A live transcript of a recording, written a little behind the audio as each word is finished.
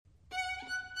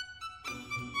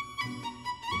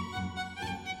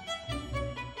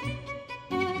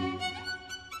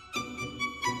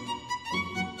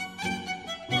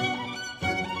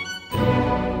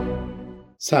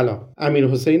سلام،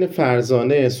 امیرحسین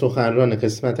فرزانه، سخنران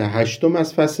قسمت 8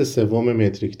 از فصل 3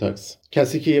 متریک تاکس.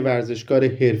 کسی که یه ورزشکار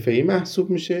حرفه‌ای محسوب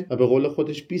میشه و به قول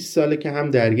خودش 20 ساله که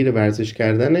هم درگیر ورزش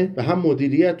کردنه و هم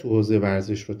مدیریت تو حوزه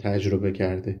ورزش رو تجربه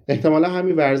کرده. احتمالا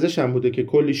همین ورزش هم بوده که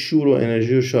کلی شور و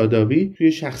انرژی و شادابی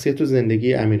توی شخصیت و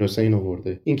زندگی امیرحسین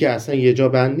آورده. اینکه اصلا یه جا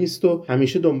بند نیست و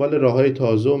همیشه دنبال راههای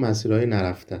تازه و مسیرهای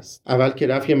نرفته است. اول که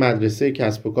رفت یه مدرسه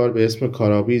کسب و کار به اسم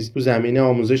کارآویز تو زمینه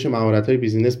آموزش مهارت‌های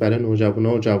بیزینس برای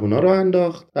نوجوانا و جوونا رو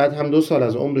انداخت. بعد هم 2 سال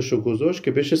از عمرش رو گذاشت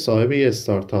که بشه صاحب یه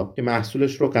استارتاپ که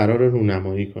محصولش رو قراره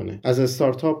رونمایی کنه. از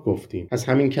استارتاپ گفتیم، از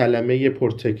همین کلمه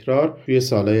پرتکرار توی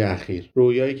سالهای اخیر،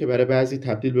 رویایی که برای بعضی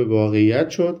تبدیل به واقعیت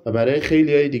شد و برای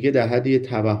خیلیای دیگه در حد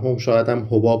توهم، شاید هم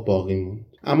حباب باقی موند.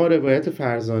 اما روایت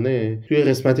فرزانه توی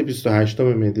قسمت 28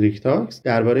 مدریک تاکس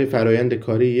درباره فرایند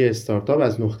کاری یه استارتاپ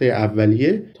از نقطه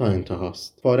اولیه تا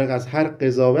انتهاست، فارغ از هر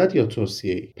قضاوت یا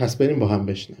توصیه‌ای. پس بریم با هم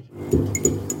بشنویم.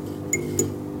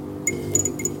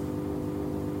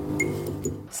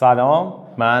 سلام،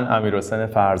 من امیرحسین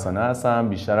فرزانه هستم.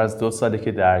 بیشتر از 2 ساله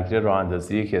که درگیر راه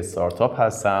اندازی یک استارتاپ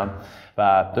هستم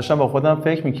و داشتم با خودم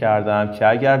فکر می‌کردم که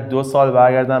اگر 2 سال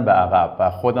برگردم به عقب و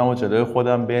خودم رو جلوی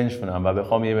خودم بنشونم و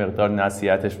بخوام یه مقدار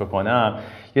نصیحتش بکنم،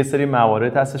 یه سری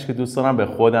موارد هستش که دوست دارم به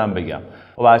خودم بگم.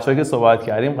 و بچه‌ها که صحبت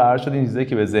کردیم قرار شد این چیزایی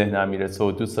که به ذهنم میرسه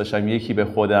و دوست داشتم یکی به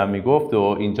خودم میگفت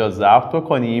و اینجا ضبط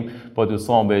کنیم، با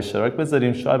دوستان به اشتراک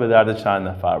بذاریم، شاید به درد چند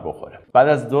نفر بخوره. بعد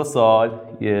از 2 سال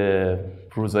یه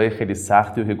روزای خیلی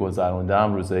سختی که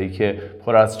گذروندم، روزایی که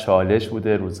پر از چالش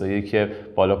بوده، روزایی که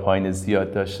بالا پایین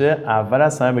زیاد داشته، اول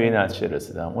از همه به این نتیجه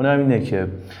رسیدم. اونم اینه که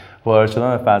وارد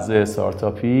شدن به فضای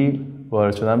استارتاپی،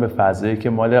 وارد شدن به فضایی که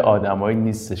مال آدمایی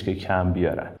نیستش که کم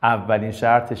بیارن. اولین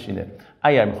شرطش اینه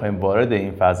اگر میخوایم وارد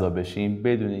این فضا بشیم،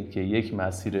 بدونید که یک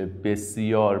مسیر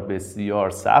بسیار بسیار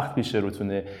سخت پیش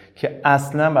روتونه که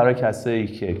اصلا برای کسایی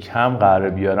که کم قرار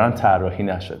بیارن طراحی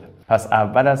نشده. پس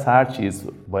اول از هر چیز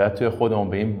باید توی خودمون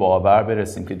به این باور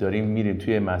برسیم که داریم میریم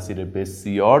توی مسیر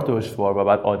بسیار دشوار و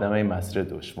بعد آدم این مسیر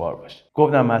دشوار باشه.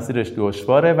 گفتم مسیرش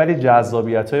دشواره ولی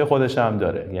جذابیت‌های خودش هم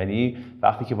داره. یعنی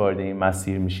وقتی که وارد این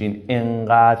مسیر میشین،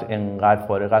 انقدر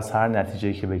فارغ از هر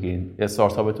نتیجه‌ای که بگیرین،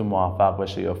 استارتاپتون موفق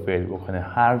باشه یا فیل بکنه،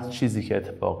 هر چیزی که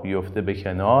اتفاق بیفته به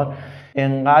کنار،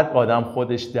 انقدر آدم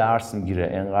خودش درس میگیره،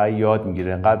 انقدر یاد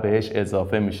میگیره، انقدر بهش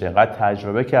اضافه میشه، انقدر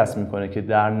تجربه کسب میکنه که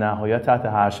در نهایت تحت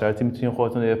هر شرایطی میتونین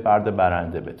خودتون یه فرد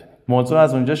برنده بدونید. موضوع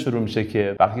از اونجا شروع میشه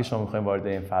که وقتی شما میخواین وارد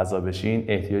این فضا بشین،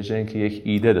 احتیاج دارین که یک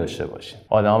ایده داشته باشین.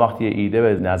 آدم‌ها وقتی یه ایده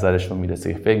به نظرشون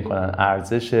میرسه که فکر میکنن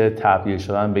ارزش تبدیل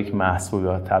شدن به یک محصول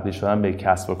یا تبدیل شدن به یک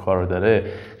کسب و کار رو داره،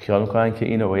 خیال میکنن که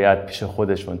اینو باید پیش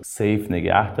خودشون سیف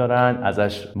نگه دارن،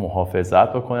 ازش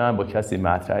محافظت بکنن، با کسی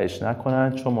مطرحش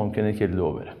نکنن چون ممکنه که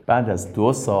لو بره. بعد از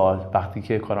 2 سال وقتی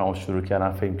که کارمو شروع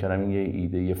کردم، فکر کردم این یه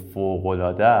ایده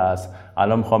فوق‌العاده است.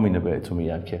 الان میخوام اینو بهتون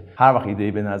میگم که هر وقت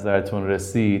ایده‌ای به نظرتون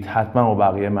رسید، حتما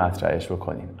با بقیه مطرحش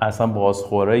بکنین. اصلا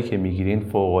بازخورایی که میگیرین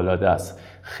فوق‌العاده است.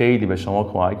 خیلی به شما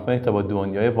کمک می‌کنه تا با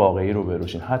دنیای واقعی روبرو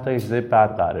شین، حتی چیزای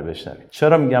بد قراره بشنوید.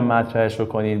 چرا میگم مطرحش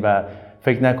بکنین و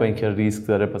فکر نکنین که ریسک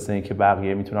داره واسه اینکه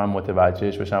بقیه میتونن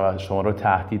متوجهش بشن و شما رو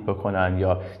تهدید بکنن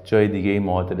یا جای دیگه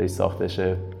معادله ساخته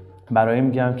شه؟ برای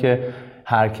میگم که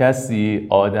هر کسی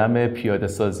آدم پیاده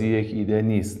سازی یک ایده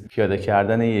نیست. پیاده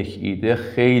کردن یک ایده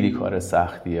خیلی کار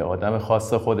سختیه. آدم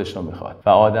خاص خودش رو میخواد و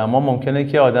آدما ممکنه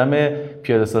که آدم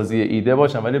پیاده سازی ایده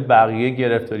باشن ولی بقیه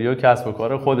گرفتاری و کسب و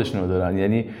کار خودشونو دارن.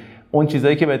 یعنی اون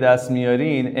چیزایی که به دست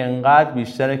میارین انقدر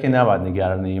بیشتره که نباید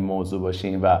نگران این موضوع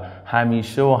باشین و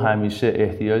همیشه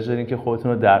احتیاج دارین که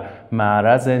خودتون رو در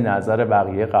معرض نظر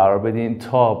بقیه قرار بدین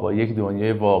تا با یک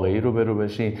دنیای واقعی روبرو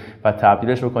بشین و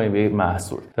تبدیلش بکنین به یک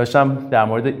محصول. داشتم در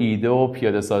مورد ایده و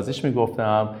پیاده سازیش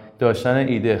میگفتم. داشتن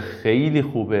ایده خیلی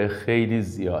خوبه، خیلی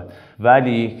زیاد،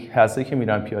 ولی کسایی که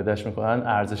میرن پیادهش میکنن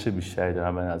ارزش بیشتری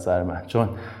دارن به نظر من، چون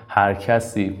هر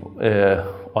کسی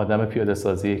آدم پیاده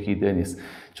سازی یک ایده نیست،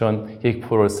 چون یک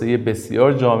پروسه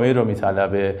بسیار جامعی رو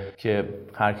میطلبه که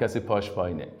هر کسی پاش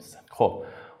پای نمیسته. خب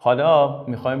حالا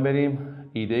میخوایم بریم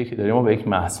ایده‌ای که داریم رو به یک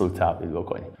محصول تبدیل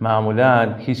بکنیم. معمولاً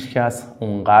هیچ کس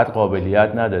اونقدر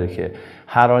قابلیت نداره که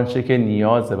هر آنچه که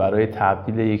نیازه برای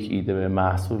تبدیل یک ایده به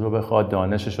محصول رو بخواد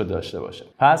دانشش رو داشته باشه.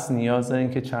 پس نیاز دارین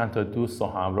که چند تا دوست و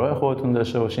همراه خودتون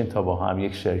داشته باشین تا با هم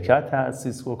یک شرکت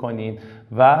تأسیس بکنین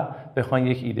و بخواین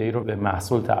یک ایده رو به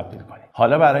محصول تبدیل کنین.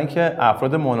 حالا برای اینکه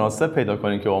افراد مناسب پیدا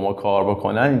کنین که با ما کار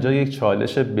بکنن، اینجا یک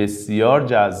چالش بسیار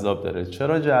جذاب داره.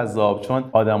 چرا جذاب؟ چون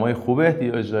آدمای خوب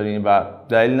احتیاج دارین و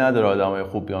دلیل نداره آدمای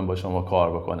خوب بیان با شما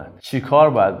کار بکنن. چی کار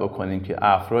باید بکنیم که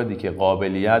افرادی که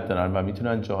قابلیت دارن و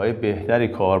میتونن جاهای بهتری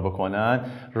کار بکنن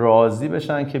راضی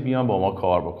بشن که بیان با ما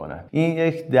کار بکنن؟ این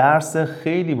یک درس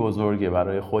خیلی بزرگه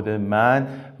برای خود من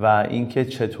و اینکه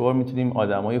چطور میتونیم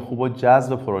آدمای خوب رو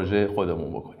جذب پروژه خودمون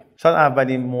بکنیم. شاید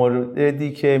اولین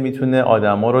موردی که میتونه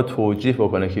آدما رو توجیه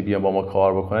بکنه که بیان با ما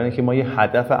کار بکنن اینه که ما یه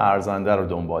هدف ارزنده رو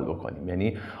دنبال بکنیم.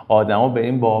 یعنی آدما به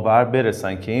این باور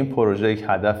برسن که این پروژه یک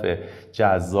هدف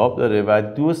جذاب داره و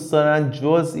دوست دارن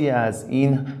جزئی از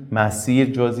این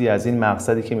مسیر، جزئی از این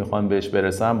مقصدی که میخوان بهش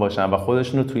برسن باشن و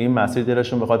خودشون رو توی این مسیر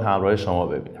دلشون بخواد همراه شما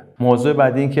ببینن. موضوع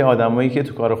بعدی این که آدمایی که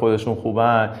تو کار خودشون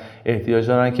خوبن احتیاج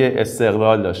دارن که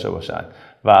استقلال داشته باشن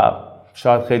و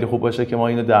شاید خیلی خوب باشه که ما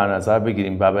اینو در نظر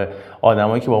بگیریم و به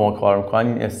آدمایی که با ما کار میکنن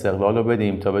این استقلال رو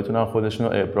بدیم تا بتونن خودشون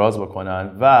رو ابراز بکنن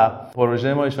و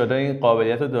پروژه ما اشاره این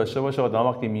قابلیت رو داشته باشه آدم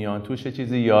وقتی میان توش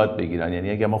چیزی یاد بگیرن. یعنی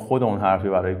اگه ما خودمون حرفی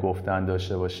برای گفتن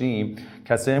داشته باشیم،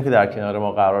 کسایی هم که در کنار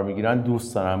ما قرار میگیرن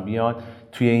دوست دارن بیان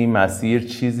توی این مسیر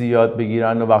چیزی یاد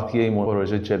بگیرن و وقتی این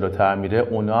پروژه جلوتر میره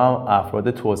اونا هم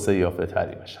افراد توسعه یافته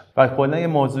تری بشن. و کلا یه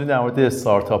موضوعی در مورد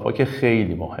استارتاپ ها که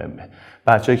خیلی مهمه.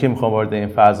 بچه‌ای که میخوان وارد این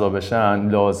فضا بشن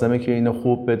لازمه که اینو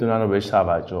خوب بدونن و بهش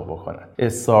توجه بکنن.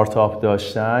 استارتاپ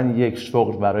داشتن یک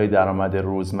شغل برای درآمد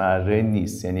روزمره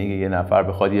نیست. یعنی اگه یه نفر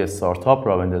بخواد یه استارتاپ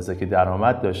را بندازه که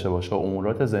درآمد داشته باشه و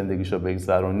امورات زندگیشو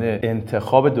بگذرونه،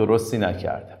 انتخاب درستی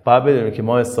نکرده. باید بدونیم که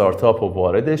ما استارتاپ رو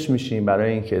واردش میشیم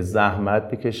برای اینکه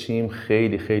زحمت بکشیم،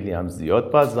 خیلی خیلی هم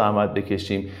زیاد باید زحمت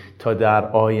بکشیم تا در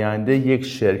آینده یک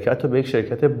شرکت رو به یک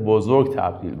شرکت بزرگ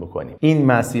تبدیل بکنیم. این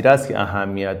مسیر است که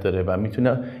اهمیت داره و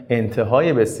میتونه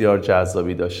انتهای بسیار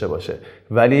جذابی داشته باشه،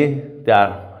 ولی در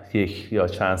یک یا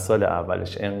چند سال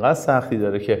اولش انقدر سختی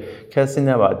داره که کسی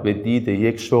نباید به دید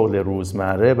یک شغل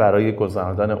روزمره برای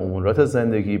گذراندن امورات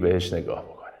زندگی بهش نگاه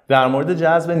بکنه. در مورد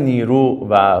جذب نیرو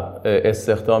و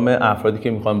استخدام افرادی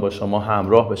که میخوان با شما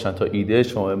همراه بشن تا ایده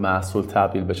شما به محصول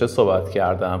تبدیل بشه صحبت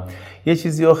کردم. یه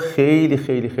چیزی رو خیلی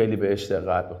خیلی خیلی بهش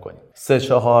دقت بکنیم.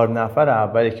 3-4 نفر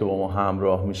اولی که با ما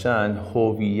همراه میشن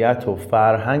هویت و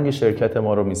فرهنگ شرکت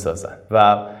ما رو میسازن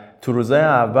و تو روزهای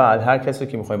اول هر کسی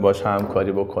که میخوایم باش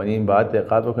همکاری بکنیم باید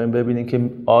دقت بکنیم ببینیم که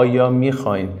آیا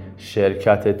میخواین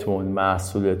شرکتتون،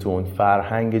 محصولتون،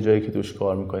 فرهنگ جایی که توش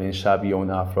کار میکنین شبیه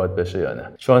اون افراد بشه یا نه.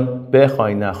 چون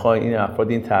بخواین نخواین این افراد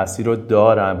این تاثیر رو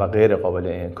دارن و غیر قابل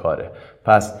انکاره.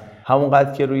 پس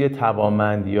همونقدر که روی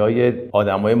توانمندی‌های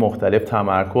آدم‌های مختلف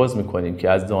تمرکز می‌کنیم که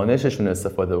از دانششون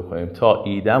استفاده بکنیم تا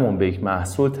ایده‌مون به یک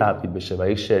محصول تبدیل بشه و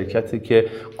یک شرکتی که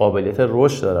قابلیت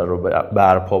رشد داره رو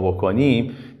برپا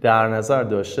بکنیم، در نظر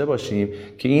داشته باشیم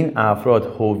که این افراد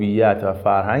هویت و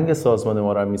فرهنگ سازمان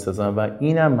ما رو میسازن و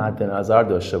اینم مد نظر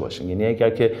داشته باشیم. یعنی اگر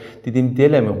که دیدیم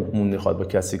دلمون میخواد با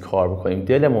کسی کار بکنیم،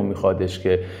 دلمون میخوادش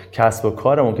که کسب و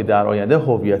کارمون که در آینده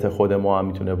هویت خود ما هم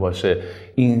میتونه باشه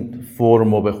این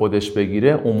فرمو به خودش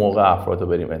بگیره، اون موقع افراد رو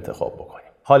بریم انتخاب بکنیم.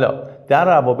 حالا در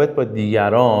روابط با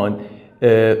دیگران،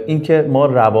 اینکه ما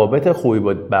روابط خوبی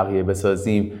با بقیه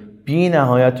بسازیم بی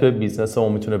نهایت توی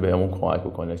بیزنسمون میتونه بهمون کمک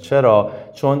بکنه. چرا؟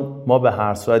 چون ما به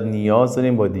هر صورت نیاز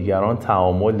داریم با دیگران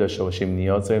تعامل داشته باشیم،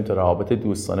 نیاز داریم تا روابط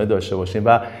دوستانه داشته باشیم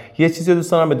و یه چیزی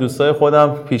دوست دارم به دوستای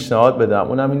خودم پیشنهاد بدم،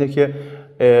 اونم اینه که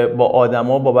با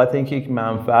آدما بابت اینکه یک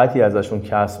منفعتی ازشون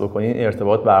کسب بکنین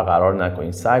ارتباط برقرار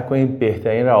نکنین. سعی کنین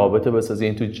بهترین روابط رو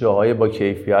بسازین، تو جاهای با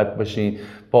کیفیت باشین،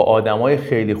 با آدمای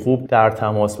خیلی خوب در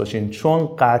تماس باشین، چون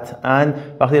قطعاً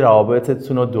وقتی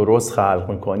روابطتون رو درست خلق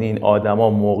میکنین آدما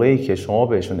موقعی که شما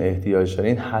بهشون احتیاج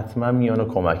دارین حتما میان و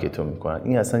کمکتون میکنن.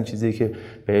 این اصلا چیزی که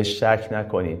بهش شک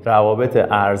نکنین. روابط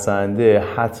ارزنده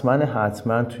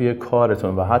حتما توی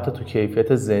کارتون و حتی تو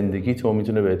کیفیت زندگیتون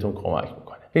میتونه بهتون کمک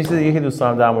میکنه. یه چیز دیگه که دوست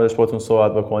دارم در موردش باهاتون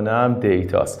صحبت بکنم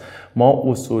دیتاست. ما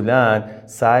اصولاً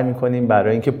سعی میکنیم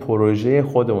برای اینکه پروژه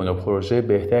خودمون رو پروژه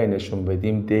بهتری نشون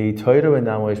بدیم دیتایی رو به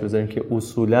نمایش بذاریم که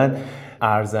اصولاً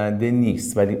ارزنده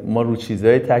نیست، ولی ما رو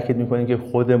چیزایی تاکید میکنیم که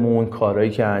خودمون کارهایی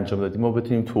که انجام دادیم ما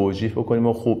بتونیم توجیه بکنیم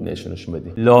و خوب نشونشون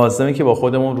بدیم. لازمه که با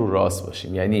خودمون رو راست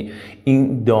باشیم، یعنی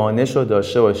این دانش رو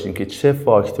داشته باشیم که چه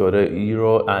فاکتورایی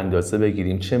رو اندازه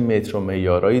بگیریم، چه متر و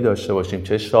معیارایی داشته باشیم،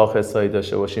 چه شاخصایی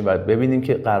داشته باشیم و ببینیم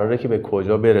که قراره که به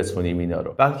کجا برسونیم اینا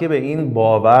رو. وقتی به این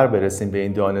باور برسیم، به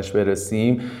این دانش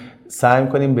برسیم، سعی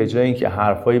کنیم به جای اینکه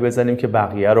حرفایی بزنیم که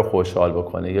بقیه رو خوشحال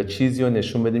بکنه یا چیزی رو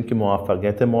نشون بدیم که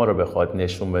موفقیت ما رو بخواد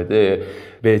نشون بده،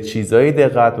 به چیزایی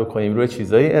دقت بکنیم، روی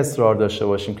چیزایی اصرار داشته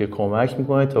باشیم که کمک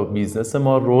میکنه تا بیزنس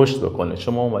ما رشد بکنه.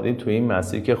 چون اومدیم تو این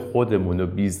مسیر که خودمون و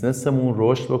بیزنسمون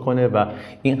رشد بکنه و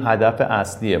این هدف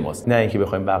اصلی ماست، نه اینکه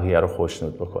بخوایم بقیه رو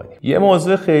خوشنود بکنیم. یه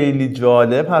موضوع خیلی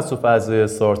جالب هست تو فضای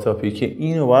استارتاپی که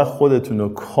اینو باید خودتون رو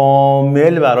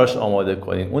کامل براش آماده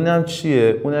کنین. اونم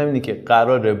چیه؟ اونم اینه که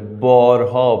قراره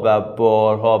بارها و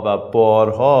بارها و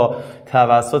بارها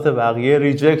توسط بقیه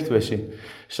ریجکت بشین.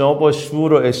 شما با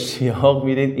شور و اشتیاق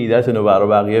میرین ایده‌تون رو برای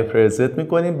بقیه پرزنت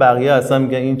میکنین، بقیه اصلا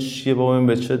میگن این چیه بابا، این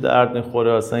به چه درد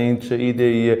میخوره، اصلا این چه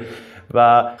ایده‌ایه.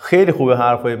 و خیلی خوبه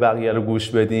حرفای بقیه رو گوش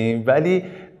بدیم، ولی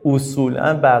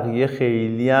اصولا بقیه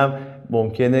خیلی هم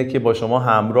ممکنه که با شما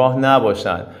همراه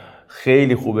نباشن.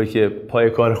 خیلی خوبه که پای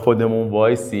کار خودمون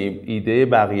وایسیم، ایده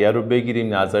بقیه رو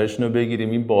بگیریم، نظرشون رو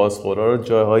بگیریم، این بازخورا رو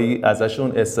جاهایی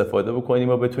ازشون استفاده بکنیم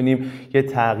و بتونیم یه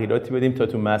تغییراتی بدیم تا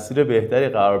تو مسیر بهتری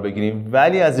قرار بگیریم.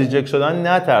 ولی از ریجکت شدن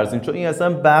نترسیم، چون این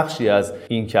اصلا بخشی از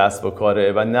این کسب و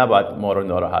کاره و نباید ما رو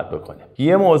ناراحت بکنه.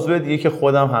 یه موضوع دیگه که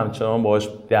خودم همچنان باهاش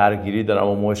درگیری دارم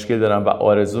و مشکل دارم و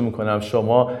آرزو میکنم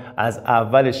شما از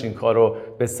اولش این کار رو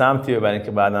به سمتی ببرین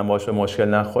که بعداً باهاش به مشکل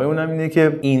نخورید، اونم اینه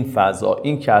که این فضا،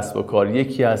 این کسب و کار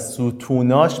یکی از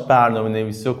ستوناش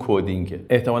برنامه‌نویسی و کدینگه.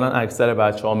 احتمالاً اکثر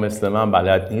بچه‌ها مثل من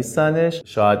بلد نیستنش،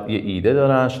 شاید یه ایده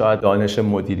دارن، شاید دانش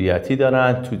مدیریتی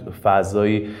دارن، تو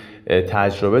فضایی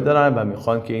تجربه دارن و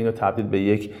میخوان که اینو تبدیل به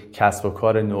یک کسب و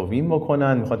کار نوین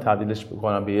بکنن، میخوان تبدیلش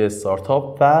بکنن به یه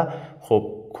استارتاپ و خب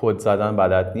کد زدن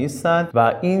بلد نیستن.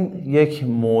 و این یک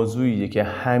موضوعیه که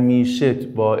همیشه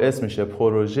باعث میشه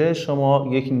پروژه شما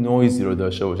یک نویزی رو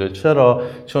داشته باشه. چرا؟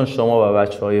 چون شما و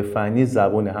بچهای فنی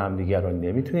زبون همدیگر رو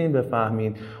نمیتونین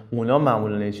بفهمین، اونا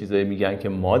معمولا چیزایی میگن که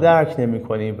ما درک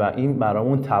نمیکنیم و این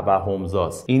برامون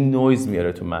توهمزاست، این نویز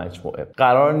میاره تو مجموعه.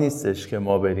 قرار نیستش که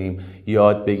ما بریم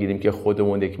یاد بگیریم که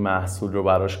خودمون یک محصول رو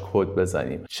براش کد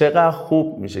بزنیم. چقدر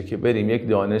خوب میشه که بریم یک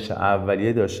دانش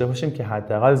اولیه داشته باشیم که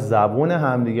حداقل زبون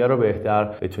همدیگر رو بهتر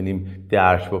بتونیم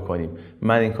درک بکنیم.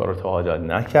 من این کار رو تا حالا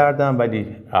نکردم، ولی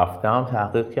رفتم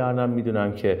تحقیق کردم،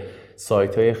 میدونم که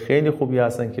سایت‌های خیلی خوبی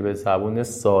هستن که به زبان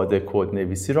ساده کد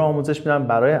نویسی رو آموزش میدن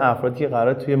برای افرادی که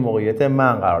قراره توی موقعیت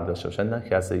من قرار داشته باشن، نه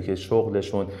کسایی که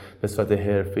شغلشون به صورت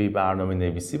حرفه‌ای برنامه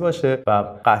نویسی باشه. و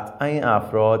قطعا این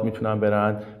افراد میتونن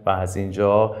برن و از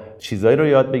اینجا چیزایی رو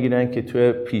یاد بگیرن که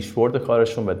توی پیشبرد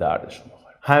کارشون به دردشون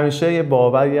بخوره. همیشه یه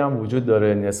باوری هم وجود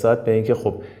داره نسبت به اینکه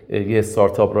خب یه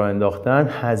استارتاپ رو انداختن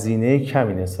هزینه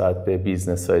کمی نسبت به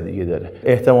بیزنس‌های دیگه داره.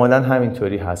 احتمالاً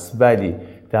همینطوری هست، ولی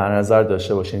در نظر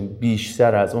داشته باشین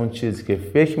بیشتر از اون چیزی که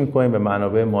فکر می‌کنین به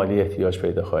منابع مالی احتیاج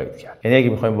پیدا خواهید کرد. یعنی اگه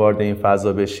می‌خواید وارد این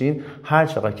فضا بشین، هر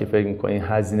چقدر که فکر می‌کنین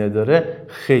هزینه داره،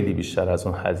 خیلی بیشتر از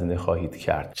اون هزینه خواهید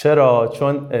کرد. چرا؟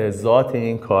 چون ذات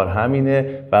این کار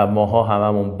همینه و ماها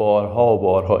هممون بارها و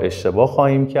بارها اشتباه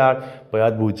خواهیم کرد.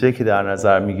 باید بودجه که در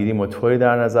نظر می‌گیریم و طوری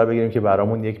در نظر بگیریم که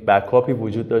برامون یک بکاپی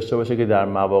وجود داشته باشه که در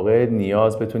مواقع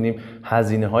نیاز بتونیم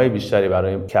هزینه‌های بیشتری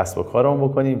برای کسب و کارمون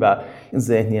بکنیم و این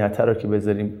ذهنیت رو که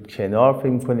بذاریم کنار، فکر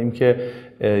می‌کنیم که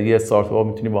یه استارتاپ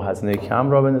میتونیم با هزینه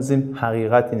کم را بندازیم.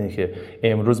 حقیقت اینه که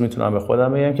امروز میتونم به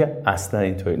خودم بگم که اصلا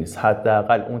اینطوری نیست.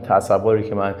 حداقل اون تصوری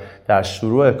که من در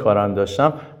شروع کارم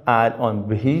داشتم الان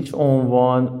به هیچ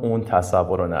عنوان اون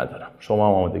تصور رو ندارم. شما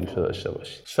هم آمادگیشو داشته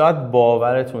باشید. شاید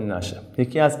باورتون نشه،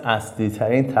 یکی از اصلی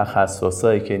ترین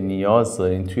تخصصایی که نیاز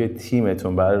دارین توی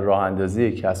تیمتون برای راه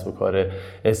اندازی کسب و کار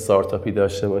استارتاپی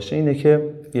داشته باشه اینه که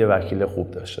یه وکیل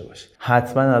خوب داشته باشید.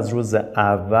 حتما از روز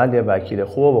اول یه وکیل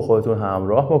خوب رو با خودتون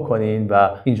همراه بکنین و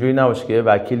اینجوری نباشه که یه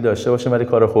وکیل داشته باشین ولی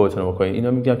کار خودتون رو بکنین.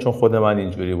 اینو میگم چون خود من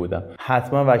اینجوری بودم.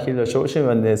 حتما وکیل داشته باشین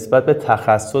و نسبت به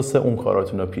تخصص اون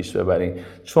کاراتون رو پیش ببرین،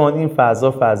 چون این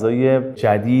فضای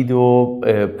جدید و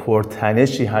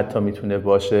پرتنشی حتی میتونه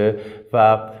باشه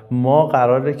و ما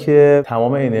قراره که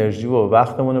تمام انرژی و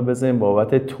وقتمون رو بذاریم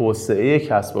بابت توسعه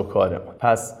کسب و کارمون.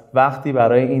 پس وقتی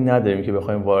برای این نداریم که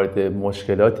بخوایم وارد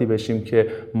مشکلاتی بشیم که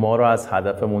ما رو از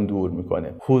هدفمون دور میکنه.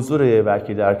 حضور یه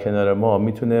وکیل در کنار ما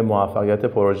میتونه موفقیت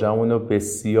پروژه‌مون رو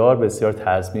بسیار بسیار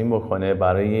تضمین بکنه،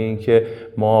 برای اینکه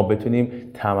ما بتونیم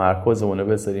تمرکزمون رو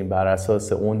بذاریم بر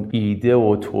اساس اون ایده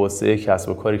و توسعه کسب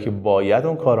و کاری که باید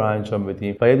اون کار رو انجام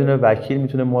بدیم و یه دونه وکیل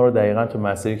میتونه ما رو دقیقاً تو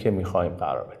مسیری که میخوایم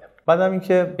قرار بده. بعدم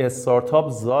اینکه استارتاپ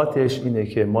ذاتش اینه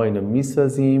که ما اینو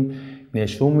میسازیم،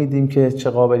 نشون میدیم که چه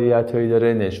قابلیتایی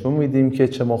داره، نشون میدیم که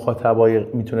چه مخاطبایی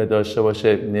میتونه داشته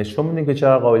باشه، نشون میدیم که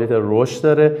چقدر قابلیت رشد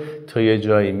داره، تا یه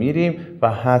جایی میریم و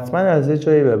حتما از یه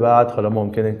جایی به بعد حالا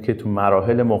ممکنه که تو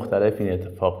مراحل مختلف این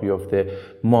اتفاق بیفته،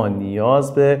 ما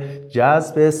نیاز به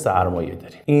جذب سرمایه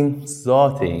داریم. این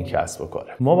ذات این کسب و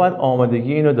کاره. ما باید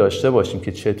آمادگی اینو داشته باشیم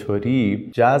که چطوری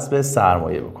جذب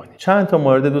سرمایه بکنیم. چند تا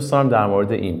مورد دوست دارم در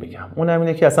مورد این بگم. اونم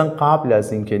اینه که اصلا قبل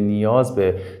از اینکه نیاز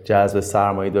به جذب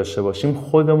سرمایه داشته باشیم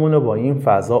خودمون رو با این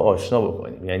فضا آشنا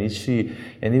بکنیم. یعنی چی؟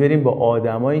 یعنی بریم با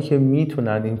آدمایی که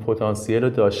میتونن این پتانسیل رو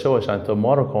داشته باشن تا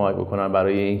ما رو کمک بکنن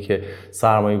برای اینکه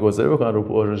سرمایه گذاری بکنن رو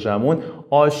پروژمون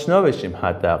آشنا بشیم.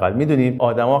 حداقل میدونیم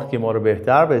آدما که ما رو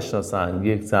بهتر بشناسن،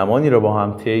 یک زمانی رو با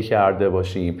هم طی کرده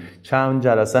باشیم، چند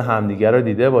جلسه همدیگه رو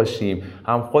دیده باشیم،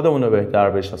 هم خودمون رو بهتر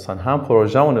بشناسن هم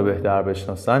پروژمون رو بهتر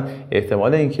بشناسن،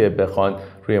 احتمال اینکه بخوان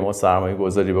روی ما سرمایه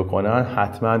گذاری بکنن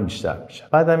حتما بیشتر میشه.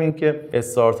 بعدم اینکه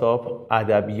استارتاپ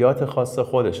ادبیات خاص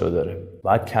خودشو داره.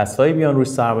 بعد کسایی بیان روی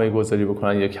سرمایه گذاری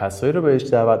بکنن یا کسایی رو بهش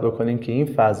دعوت بکنیم که این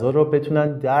فضا رو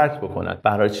بتونن درک بکنن.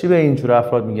 برای چی به اینجور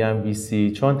افراد میگن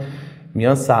VC؟ چون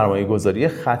میان سرمایه گذاری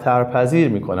خطرپذیر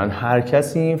میکنن. هر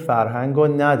کسی این فرهنگ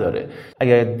رو نداره.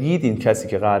 اگر دیدین کسی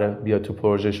که قراره بیاد تو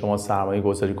پروژه شما سرمایه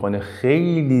گذاری کنه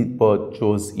خیلی با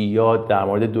جزئیات در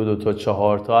مورد 2 تا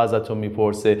 4 تا ازتون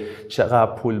میپرسه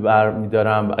چقدر پول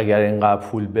برمیدارم، اگر اینقدر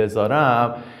پول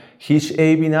بذارم، هیچ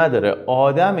عیبی نداره.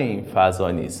 آدم این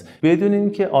فضا نیست.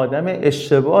 بدونین که آدم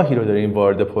اشتباهی رو دارین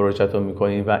وارد پروژه‌تون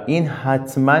میکنین و این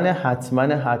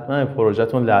حتما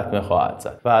پروژه‌تون لطمه خواهد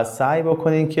زد. و سعی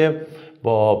بکنین که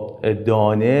با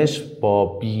دانش، با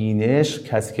بینش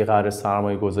کسی که قرار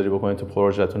سرمایه گذاری بکنین تو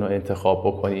پروژه‌تون رو انتخاب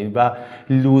بکنین و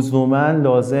لزوما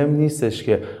لازم نیستش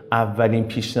که اولین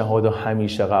پیشنهاد رو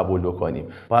همیشه قبول بکنیم.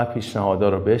 باید پیشنهادها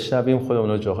رو بشنویم، خودمون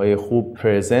رو جاهای خوب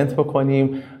پرزنت بکنیم،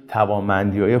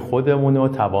 توانمندی‌های خودمون و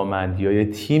توانمندی‌های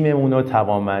تیممون و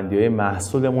توانمندی‌های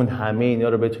محصولمون، همه اینا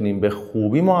رو بتونیم به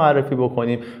خوبی معرفی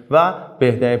بکنیم و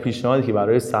بهترین پیشنهادی که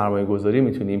برای سرمایه‌گذاری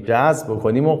میتونیم جذب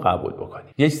بکنیم و قبول بکنیم.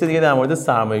 یک چیز دیگه در مورد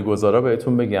سرمایه‌گذارا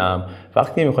بهتون بگم.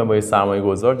 وقتی می‌خواید با یه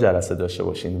سرمایه‌گذار جلسه داشته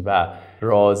باشین و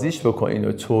راضیش بکنین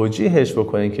و توجیهش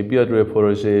بکنین که بیاد روی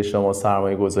پروژه شما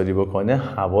سرمایه‌گذاری بکنه،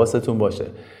 حواستون باشه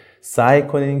سعی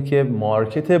کنین که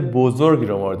مارکت بزرگی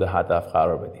رو مورد هدف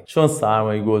قرار بدین، چون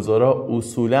سرمایه گذارا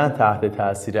اصولا تحت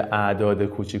تاثیر اعداد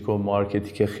کوچیک و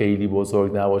مارکتی که خیلی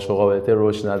بزرگ نباشه و قابلیت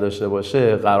رشد نداشته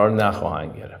باشه قرار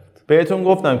نخواهند گرفت. بهتون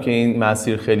گفتم که این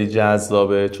مسیر خیلی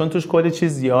جذابه چون توش کلی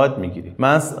چیز یاد میگیری.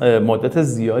 من مدت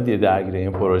زیادی درگیر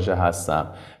این پروژه هستم.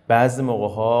 بعضی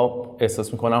موقع‌ها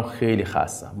احساس میکنم خیلی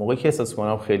خستم. موقعی که احساس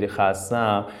میکنم خیلی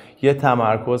خستم یه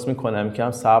تمرکز میکنم،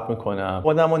 یکم صبر میکنم،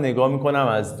 خودم رو نگاه میکنم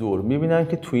از دور، میبینم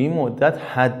که توی این مدت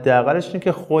حداقلش اینه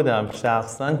که خودم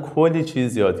شخصا کلی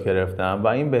چیز یاد گرفتم و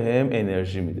این بهم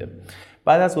انرژی میده.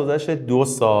 بعد از گذشت 2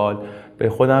 سال به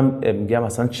خودم میگم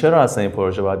مثلا چرا اصلا این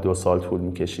پروژه باید 2 سال طول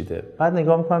میکشیده. بعد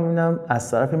نگاه میکنم میبینم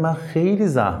از طرفی من خیلی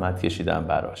زحمت کشیدم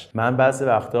براش. من بعضی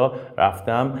وقتا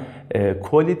رفتم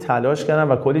کلی تلاش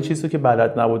کردم و کلی چیزی که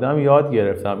بلد نبودم یاد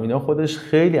گرفتم. اینا خودش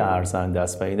خیلی ارزنده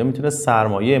است و اینا میتونه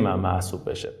سرمایه من محسوب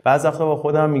بشه. بعضی وقتا با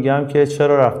خودم میگم که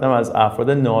چرا رفتم از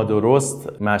افراد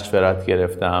نادرست مشورت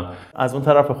گرفتم. از اون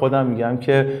طرف خودم میگم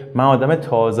که من آدم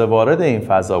تازه وارد این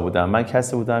فضا بودم. من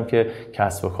کسی بودم که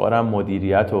کسب و کارم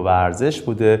مدیریت و ورزش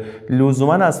بوده،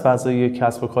 لزوما از فضای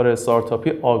کسب و کار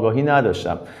استارتاپی آگاهی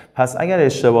نداشتم. پس اگر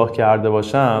اشتباه کرده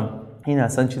باشم این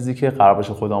اصلا چیزی که قرار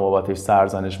باشه خودم بابتش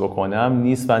سرزنش بکنم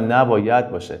نیست و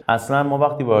نباید باشه. اصلا ما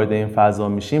وقتی وارد این فضا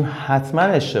میشیم حتما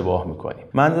اشتباه میکنیم.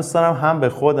 من دوست دارم هم به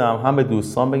خودم هم به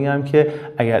دوستان بگم که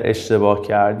اگر اشتباه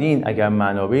کردین، اگر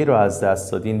منابعی رو از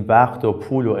دست دادین، وقت و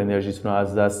پول و انرژیتون رو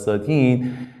از دست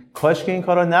دادین، کاش که این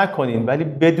کارو نکنین، ولی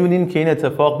بدونین که این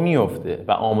اتفاق میفته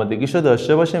و آمادگیشو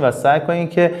داشته باشین و سعی کنین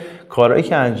که کارهایی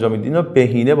که انجام میدین رو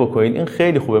بهینه بکنین. این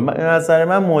خیلی خوبه. به نظر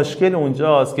من مشکل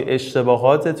اونجاست که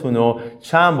اشتباهاتتون رو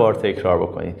چند بار تکرار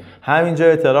بکنین. همینجا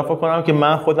اعتراف کنم که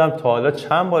من خودم تا حالا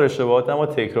چند بار اشتباهاتم رو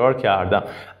تکرار کردم.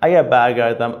 اگر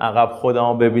برگردم عقب خودم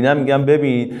رو ببینم میگم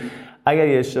ببین اگر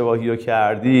یه اشتباهی رو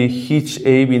کردی هیچ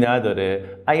عیبی نداره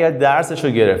اگر درسش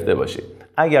رو گرفته باشی.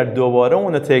 اگر دوباره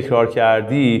اونو تکرار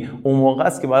کردی اون موقع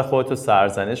است که باید خودتو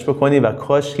سرزنش بکنی و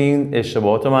کاش که این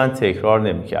اشتباهاتو من تکرار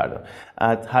نمی‌کردم.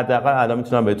 حداقل الان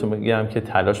میتونم بهتون بگم که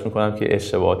تلاش میکنم که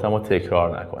اشتباهاتمو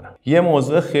تکرار نکنم. یه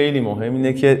موضوع خیلی مهم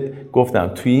اینه که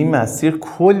گفتم توی این مسیر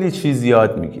کلی چیز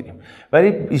یاد میگیریم،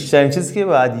 ولی بیشترین چیزی که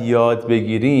باید یاد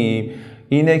بگیریم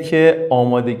اینه که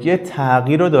آمادگی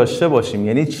تغییر رو داشته باشیم.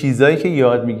 یعنی چیزایی که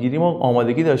یاد میگیریم و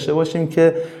آمادگی داشته باشیم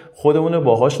که خودمون رو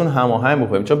باهاشون هماهنگ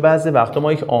بکنیم. چون بعضی وقتا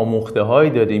ما یک آموخته هایی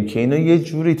داریم که اینا یه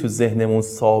جوری تو ذهنمون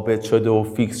ثابت شده و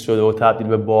فیکس شده و تبدیل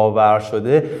به باور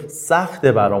شده،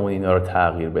 سخته برامون اینا رو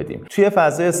تغییر بدیم. توی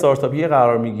فضای استارتاپی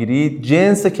قرار میگیری،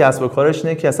 جنس کسب و کارش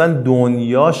اینه که اصلا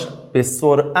دنیاش به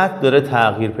سرعت داره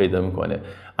تغییر پیدا میکنه.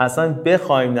 اصلا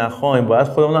بخوایم نخوایم باید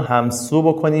خودمون رو همسو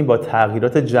بکنیم با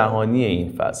تغییرات جهانی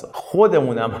این فضا.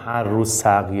 خودمون هم هر روز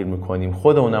تغییر میکنیم،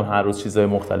 خودمون هم هر روز چیزهای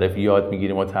مختلف یاد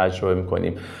میگیریم و تجربه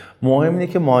میکنیم. مهم اینه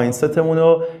که مایندستمون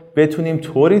رو بتونیم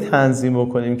طوری تنظیم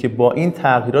بکنیم که با این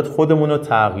تغییرات خودمون رو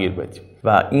تغییر بدیم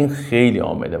و این خیلی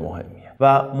عامل مهمیه.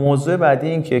 و موضوع بعدی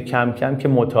این که کم کم که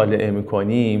مطالعه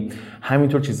میکنیم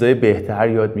همینطور چیزای بهتر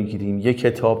یاد میگیریم. یه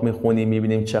کتاب میخونیم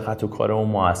میبینیم چقدر تو کارمون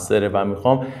موثره و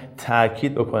میخوام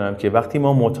تاکید بکنم که وقتی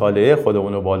ما مطالعه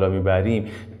خودمون رو بالا میبریم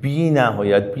بی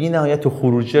نهایت تو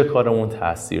خروجی کارمون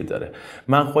تاثیر داره.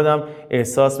 من خودم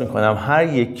احساس میکنم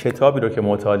هر یک کتابی رو که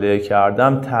مطالعه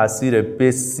کردم تاثیر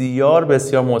بسیار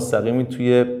بسیار مستقیمی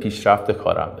توی پیشرفت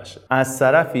کارم داشته. از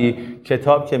طرفی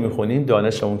کتاب که میخونیم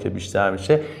دانشمون که بیشتر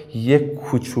میشه، یک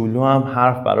کوچولو هم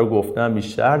حرف برای گفتن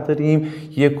بیشتر داریم،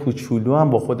 یک کوچولو هم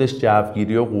با خودش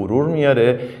جوگیری و غرور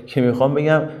میاره که میخوام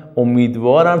بگم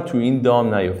امیدوارم تو این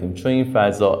دام نیفتیم، چون این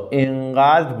فضا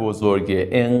انقدر بزرگه،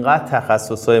 انقدر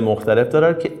تخصصهای مختلف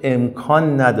داره که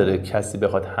امکان نداره کسی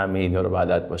بخواد همه اینا رو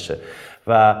بلد باشه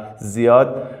و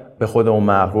زیاد به خودمون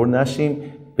مغرور نشیم.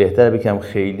 بهتره بگم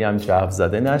خیلی هم جو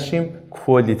زده نشیم.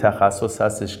 کلی تخصص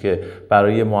هستش که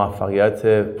برای موفقیت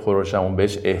پروژمون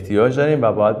بهش احتیاج داریم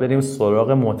و باید بریم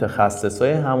سراغ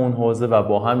متخصصای همون حوزه و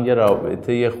با هم یه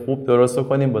رابطه خوب درست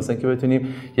کنیم واسه اینکه بتونیم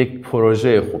یک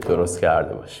پروژه خوب درست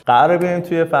کرده باشیم. قراره بریم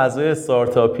توی فضای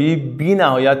استارتاپی بی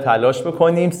نهایت تلاش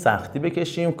بکنیم، سختی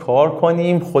بکشیم، کار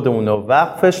کنیم، خودمون رو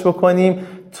وقفش بکنیم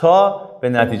تا به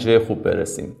نتیجه خوب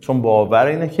برسیم، چون باور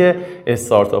اینه که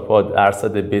استارتاپ ها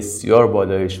درصد بسیار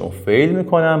بالایشون فیل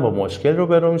میکنن، با مشکل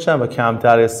روبرو میشن و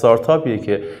کمتر استارتاپیه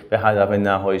که به هدف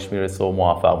نهاییش میرسه و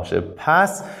موفق میشه.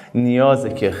 پس نیازه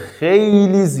که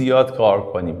خیلی زیاد کار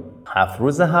کنیم، 7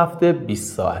 روز هفته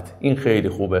 20 ساعت. این خیلی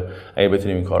خوبه اگه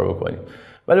بتونیم این کار بکنیم،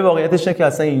 ولی واقعیتش اینه که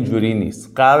اصلا اینجوری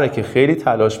نیست. قراره که خیلی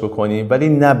تلاش بکنیم، ولی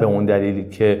نه به اون دلیلی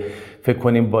که فکر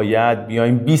کنیم باید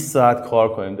بیایم 20 ساعت کار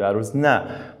کنیم در روز. نه،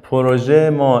 پروژه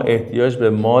ما احتیاج به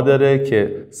ما داره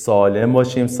که سالم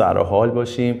باشیم، سر و حال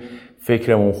باشیم،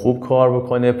 فکرمون خوب کار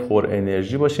بکنه، پر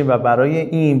انرژی باشیم و برای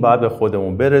این باید به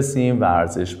خودمون برسیم،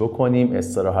 ورزش بکنیم،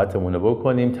 استراحتمون رو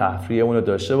بکنیم، تفریحمون رو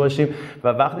داشته باشیم و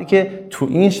وقتی که تو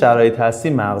این شرایط هستی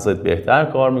مغزت بهتر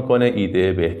کار میکنه،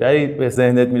 ایده بهتری به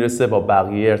ذهنت میرسه، با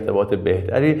بقیه ارتباط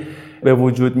بهتری به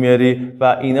وجود میاری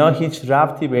و اینا هیچ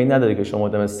ربطی به این نداره که شما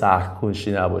آدم سخت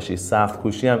کوشی نباشی. سخت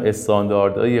کوشی هم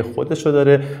استانداردهای خودشو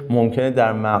داره. ممکنه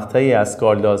در مقطعی از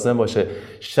کار لازم باشه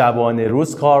شبانه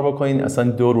روز کار بکنین،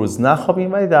 اصلا 2 روز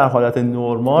نخوابین، ولی در حالت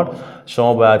نرمال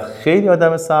شما باید خیلی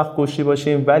آدم سخت کوشی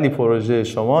باشین، ولی پروژه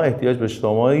شما احتیاج به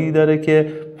شمایی داره که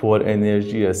پر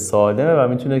انرژی سالمه و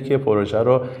میتونه که پروژه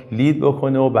رو لید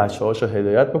بکنه و بچه‌هاشو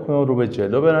هدایت بکنه و رو به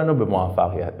جلو برن و به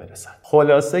موفقیت برسن.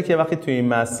 خلاصه که وقتی توی این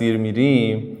مسیر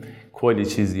میریم کلی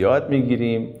چیز یاد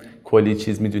میگیریم، کلی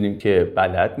چیز میدونیم که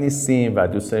بلد نیستیم و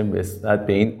دوست داریم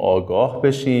به این آگاه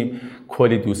بشیم،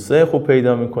 کلی دوستای خوب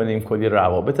پیدا میکنیم، کلی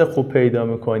روابط خوب پیدا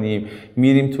میکنیم،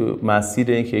 میریم تو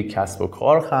مسیر این که یک کسب و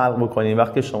کار خلق بکنیم.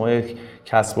 وقتی شما یک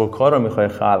کسب و کار رو میخوای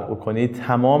خلق بکنی،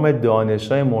 تمام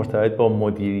دانش‌های مرتبط با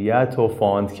مدیریت و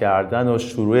فاند کردن و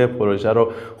شروع پروژه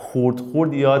رو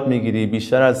خورد یاد میگیری.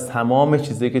 بیشتر از تمام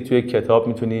چیزایی که توی کتاب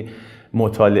میتونی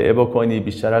مطالعه بکنی،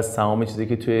 بیشتر از تمام چیزی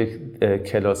که توی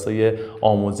کلاس‌های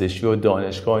آموزشی و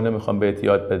دانشگاه اینا میخوام بهت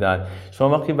یاد بدن.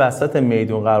 شما وقتی وسط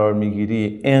میدون قرار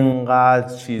میگیری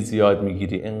انقدر چیز یاد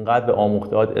میگیری، انقدر به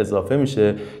آموخته‌هات اضافه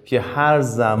میشه که هر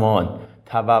زمان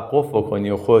توقف بکنی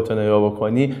و خودت رو نگاه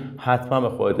بکنی حتما به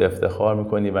خودت افتخار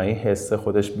میکنی و این حس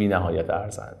خودش بی‌نهایت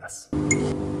ارزنده است.